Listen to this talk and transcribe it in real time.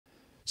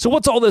So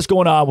what's all this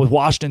going on with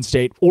Washington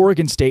State,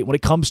 Oregon State when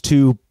it comes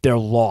to their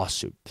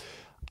lawsuit?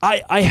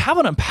 I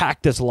haven't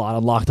unpacked this a lot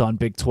on Locked On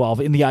Big 12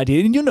 in the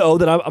idea, and you know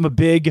that I'm a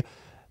big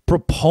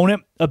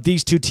proponent of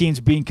these two teams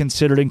being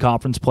considered in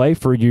conference play.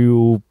 For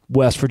you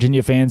West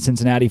Virginia fans,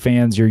 Cincinnati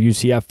fans, your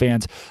UCF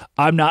fans,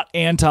 I'm not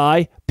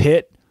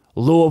anti-Pitt,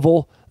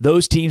 Louisville,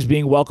 those teams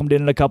being welcomed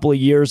in a couple of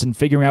years and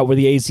figuring out where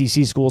the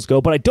ACC schools go.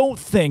 But I don't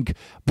think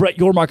Brett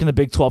Yormark and the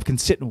Big 12 can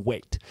sit and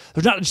wait.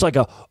 There's not just like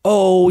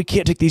we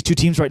can't take these two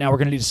teams right now. We're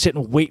going to need to sit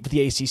and wait for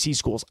the ACC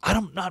schools. I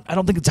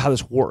don't think it's how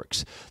this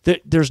works.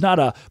 There's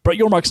not Brett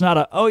Yormark's not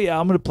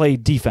I'm going to play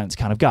defense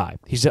kind of guy.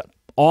 He's an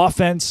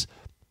offense,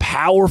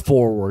 power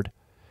forward,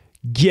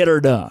 get her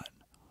done.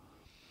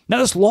 Now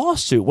this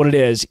lawsuit, what it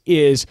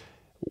is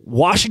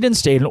Washington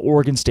State and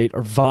Oregon State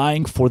are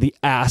vying for the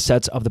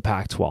assets of the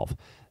Pac-12.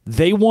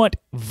 They want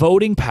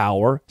voting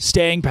power,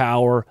 staying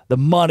power, the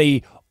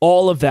money,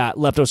 all of that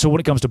left over. So when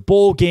it comes to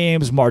bowl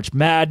games, March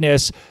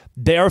Madness,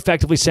 they're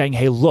effectively saying,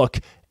 hey, look,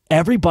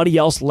 everybody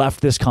else left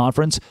this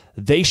conference.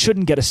 They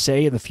shouldn't get a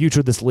say in the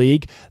future of this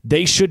league.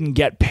 They shouldn't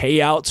get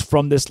payouts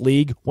from this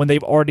league when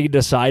they've already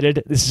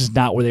decided this is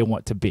not where they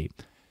want to be.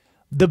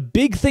 The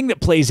big thing that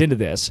plays into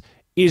this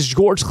is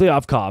George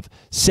Kliavkoff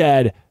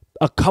said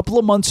a couple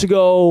of months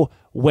ago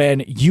when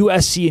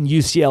USC and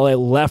UCLA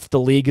left the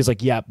league, is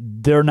like, yeah,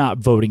 they're not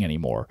voting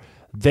anymore.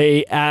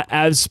 They,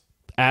 as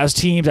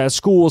teams, as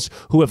schools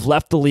who have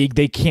left the league,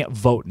 they can't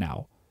vote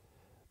now.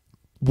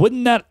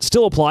 Wouldn't that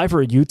still apply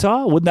for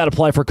Utah? Wouldn't that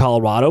apply for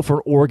Colorado,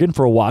 for Oregon,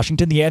 for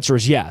Washington? The answer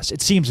is yes.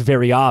 It seems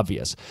very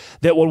obvious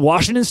that what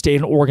Washington State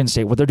and Oregon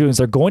State, what they're doing is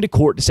they're going to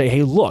court to say,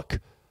 hey, look,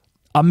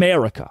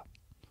 America,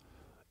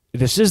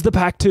 this is the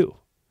Pac-12.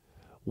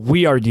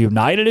 We are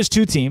united as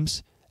two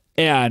teams,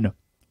 and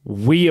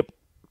we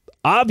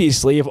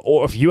obviously, if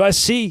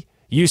USC,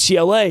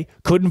 UCLA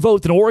couldn't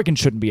vote, then Oregon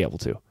shouldn't be able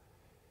to.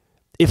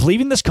 If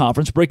leaving this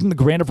conference, breaking the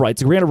grant of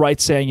rights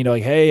saying,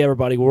 like, hey,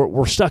 everybody,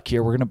 we're stuck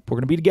here. We're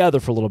gonna be together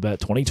for a little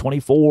bit.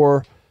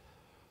 2024,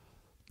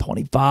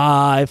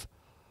 25.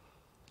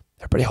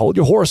 Everybody hold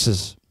your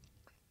horses.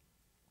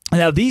 And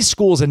now these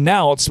schools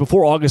announced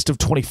before August of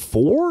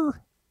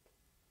 24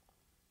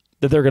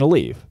 that they're going to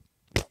leave.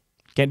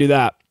 Can't do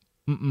that.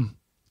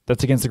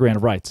 That's against the grant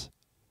of rights.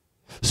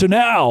 So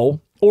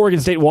now Oregon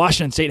State and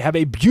Washington State have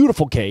a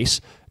beautiful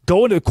case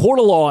going to the court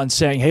of law and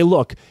saying, hey,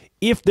 look,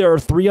 if there are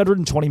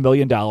 $320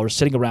 million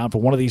sitting around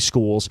for one of these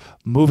schools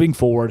moving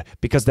forward,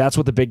 because that's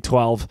what the Big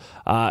 12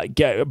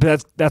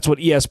 that's what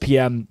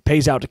ESPN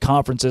pays out to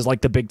conferences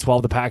like the Big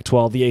 12, the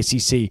Pac-12, the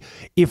ACC.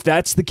 If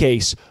that's the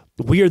case,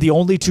 we are the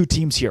only two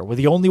teams here. We're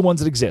the only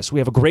ones that exist. We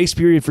have a grace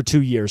period for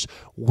 2 years.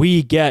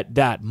 We get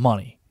that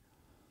money.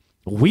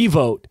 We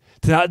vote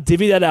to not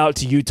divvy that out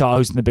to Utah,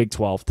 who's in the Big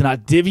 12, to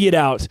not divvy it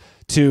out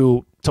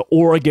to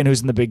Oregon,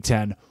 who's in the Big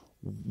 10.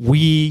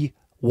 We,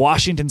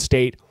 Washington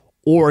State,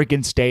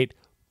 Oregon State,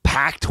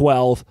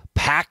 Pac-12,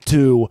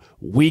 Pac-2,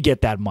 we get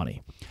that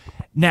money.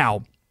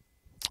 Now,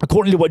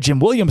 according to what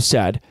Jim Williams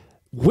said,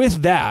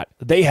 with that,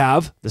 they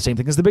have, the same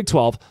thing as the Big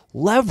 12,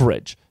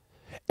 leverage.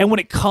 And when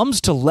it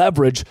comes to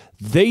leverage,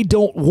 they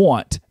don't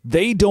want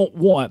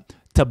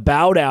to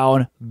bow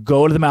down,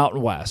 go to the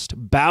Mountain West,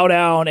 bow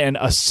down and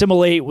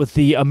assimilate with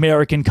the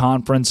American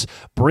Conference,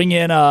 bring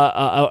in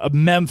a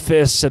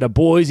Memphis and a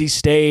Boise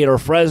State or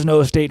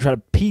Fresno State, try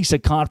to piece a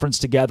conference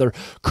together.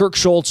 Kirk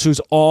Schultz, who's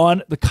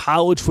on the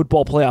College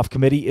Football Playoff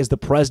Committee, is the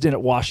president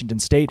at Washington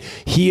State.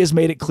 He has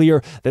made it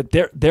clear that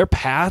their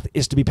path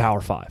is to be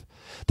Power 5.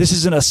 This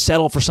isn't a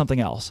settle for something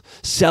else,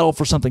 settle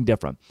for something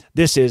different.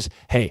 This is,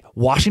 hey,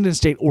 Washington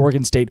State,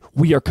 Oregon State,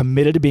 we are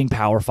committed to being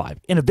Power 5.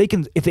 And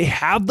if they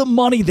have the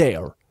money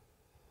there,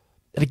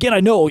 and again, I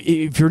know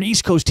if you're an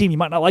East Coast team, you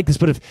might not like this,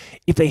 but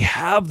if they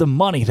have the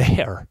money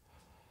there,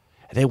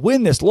 and they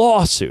win this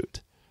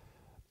lawsuit,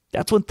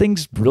 that's when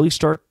things really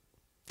start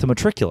to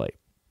matriculate.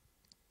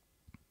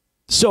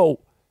 So,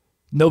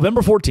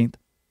 November 14th,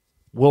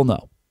 we'll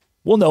know.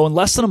 We'll know in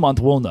less than a month,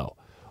 we'll know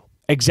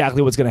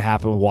exactly what's going to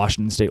happen with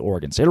Washington State,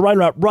 Oregon State.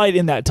 Right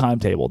in that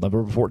timetable.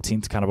 November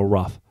 14th is kind of a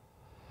rough.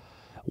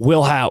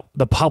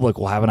 The public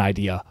will have an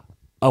idea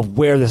of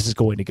where this is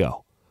going to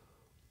go.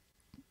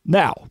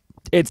 Now,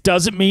 it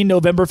doesn't mean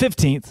November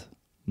 15th,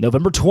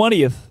 November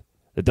 20th,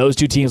 that those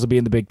two teams will be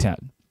in the Big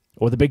 10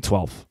 or the Big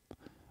 12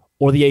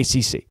 or the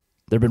ACC.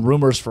 There have been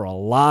rumors for a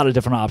lot of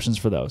different options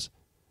for those.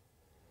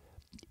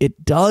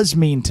 It does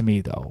mean to me,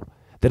 though,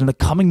 that in the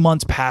coming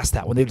months past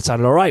that, when they've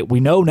decided, all right,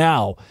 we know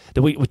now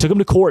that we took them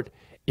to court,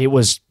 it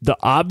was the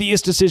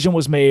obvious decision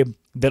was made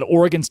that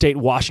Oregon State,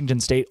 Washington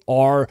State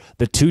are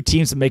the two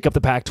teams that make up the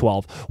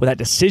Pac-12. When that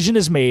decision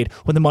is made,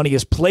 when the money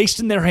is placed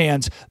in their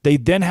hands, they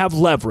then have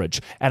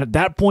leverage. And at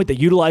that point, they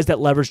utilize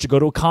that leverage to go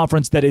to a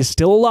conference that is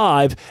still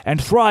alive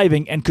and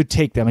thriving and could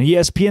take them. And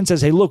ESPN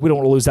says, hey, look, we don't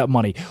want to lose that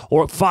monny.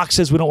 Or Fox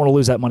says we don't want to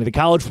lose that money. The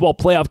College Football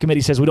Playoff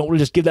Committee says we don't want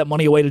to just give that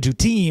money away to two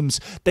teams.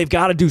 They've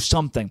got to do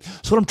something.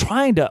 So what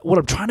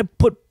I'm trying to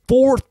put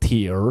forth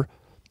here,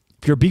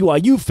 if you're a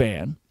BYU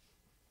fan,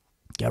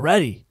 get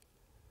ready.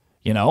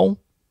 You know?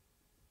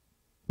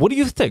 What do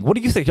you think?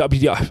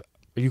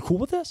 Are you cool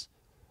with this?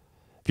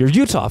 If you're a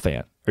Utah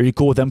fan, are you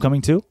cool with them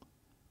coming too?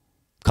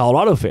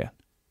 Colorado fan,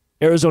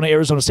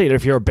 Arizona State.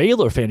 If you're a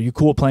Baylor fan, are you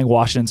cool with playing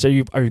Washington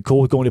State? Are you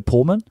cool with going to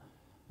Pullman?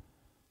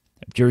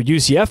 If you're a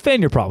UCF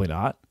fan, you're probably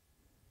not.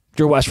 If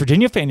you're a West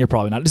Virginia fan, you're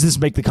probably not. Does this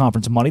make the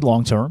conference money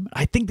long term?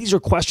 I think these are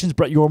questions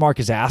Brett Yormark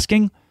is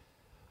asking,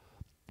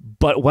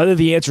 but whether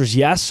the answer is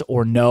yes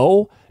or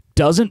no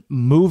doesn't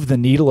move the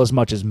needle as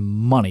much as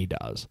money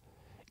does.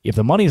 If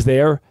the money's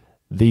there,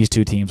 these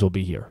two teams will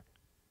be here.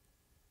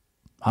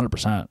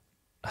 100%.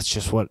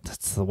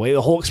 That's the way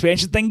the whole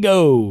expansion thing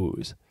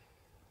goes.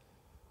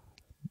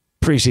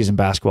 Preseason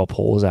basketball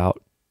poll is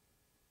out.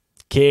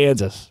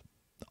 Kansas,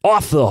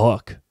 off the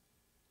hook.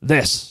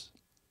 This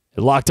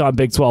is Locked On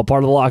Big 12,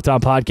 part of the Locked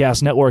On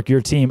Podcast Network,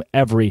 your team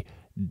every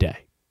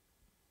day.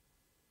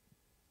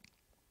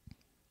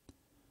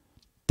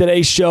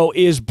 Today's show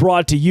is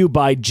brought to you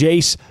by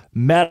Jace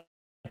Medical.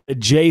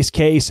 Jace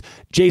Case.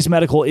 Jace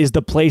Medical is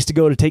the place to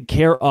go to take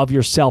care of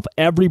yourself.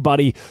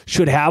 Everybody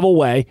should have a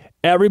way.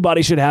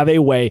 Everybody should have a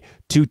way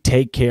to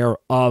take care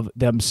of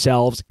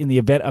themselves in the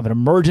event of an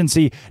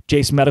emergency.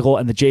 Jace Medical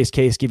and the Jace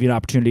Case give you an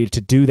opportunity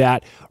to do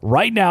that.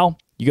 Right now,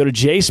 you go to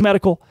Jace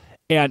Medical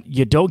and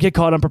you don't get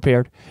caught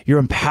unprepared. You're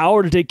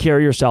empowered to take care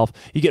of yourself.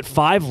 You get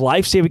 5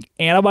 life-saving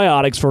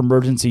antibiotics for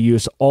emergency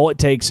use. All it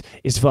takes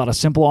is to fill out a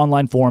simple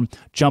online form,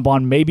 jump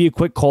on maybe a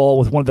quick call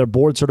with one of their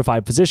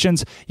board-certified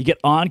physicians. You get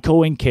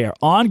ongoing care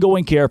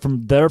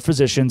from their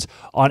physicians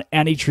on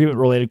any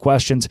treatment-related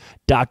questions.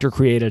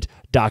 Doctor-created,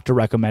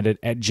 doctor-recommended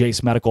at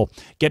Jace Medical.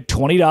 Get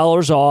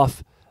 $20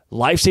 off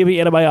life-saving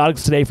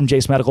antibiotics today from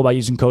Jace Medical by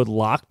using code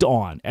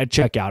LOCKEDON at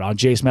checkout on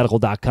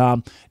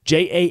JaceMedical.com,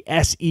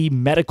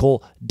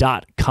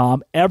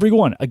 JaceMedical.com.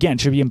 Everyone, again,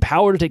 should be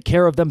empowered to take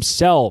care of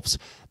themselves.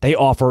 They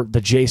offer the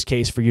Jace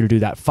Case for you to do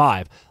that.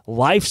 5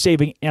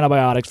 life-saving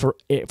antibiotics for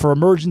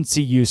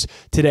emergency use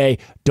today.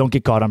 Don't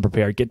get caught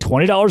unprepared. Get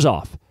 $20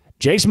 off.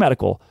 Jace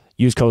Medical.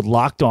 Use code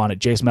LOCKEDON at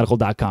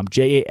JaceMedical.com,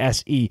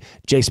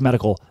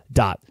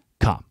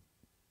 JaceMedical.com.